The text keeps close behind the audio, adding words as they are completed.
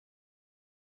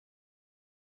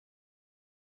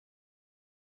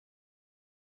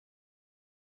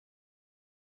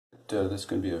This is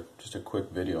going to be just a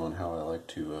quick video on how I like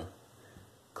to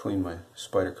clean my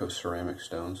Spyderco ceramic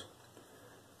stones.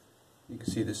 You can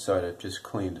see this side I've just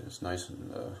cleaned. It's nice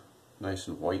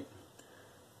and white.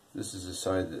 This is the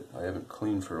side that I haven't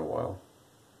cleaned for a while.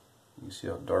 You can see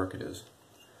how dark it is.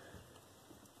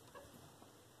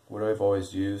 What I've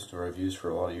always used, or I've used for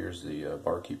a lot of years, is the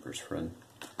barkeeper's friend.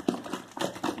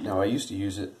 Now I used to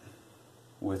use it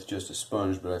with just a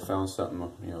sponge, but I found something,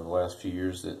 the last few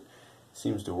years that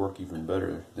seems to work even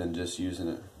better than just using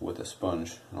it with a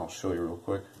sponge, and I'll show you real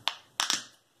quick.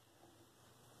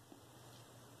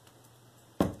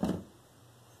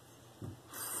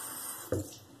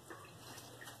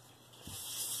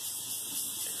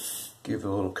 Give a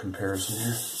little comparison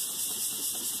here.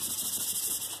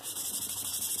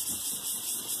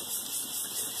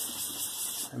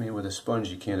 I mean, with a sponge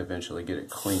you can eventually get it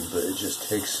clean, but it just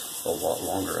takes a lot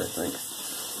longer, I think.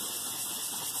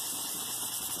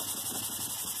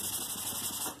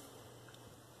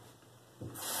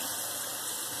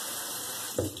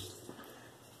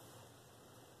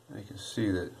 You can see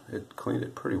that it cleaned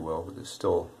it pretty well, but it's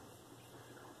still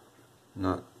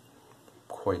not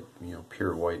quite,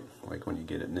 pure white like when you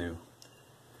get it new.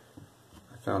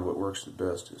 I found what works the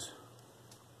best is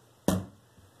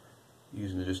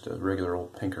using just a regular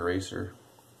old pink eraser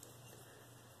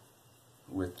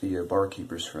with the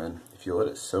barkeeper's friend. If you let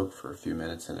it soak for a few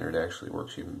minutes in there, it actually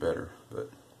works even better. But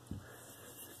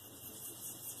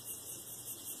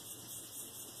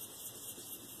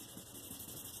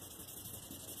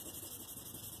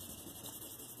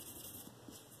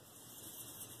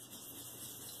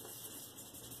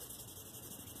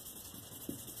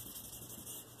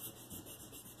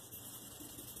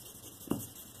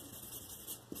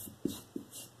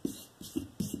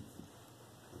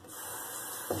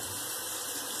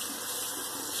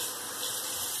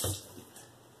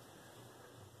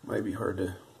might be hard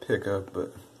to pick up,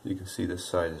 but you can see this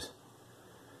side is,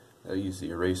 I use the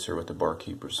eraser with the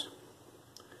barkeeper's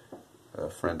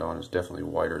friend on, is definitely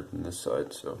wider than this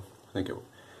side, so I think it,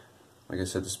 like I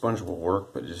said, the sponge will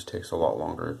work, but it just takes a lot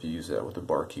longer if you use that with the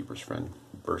barkeeper's friend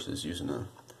versus using a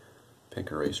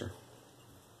pink eraser.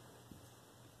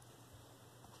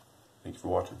 Thank you for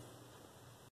watching.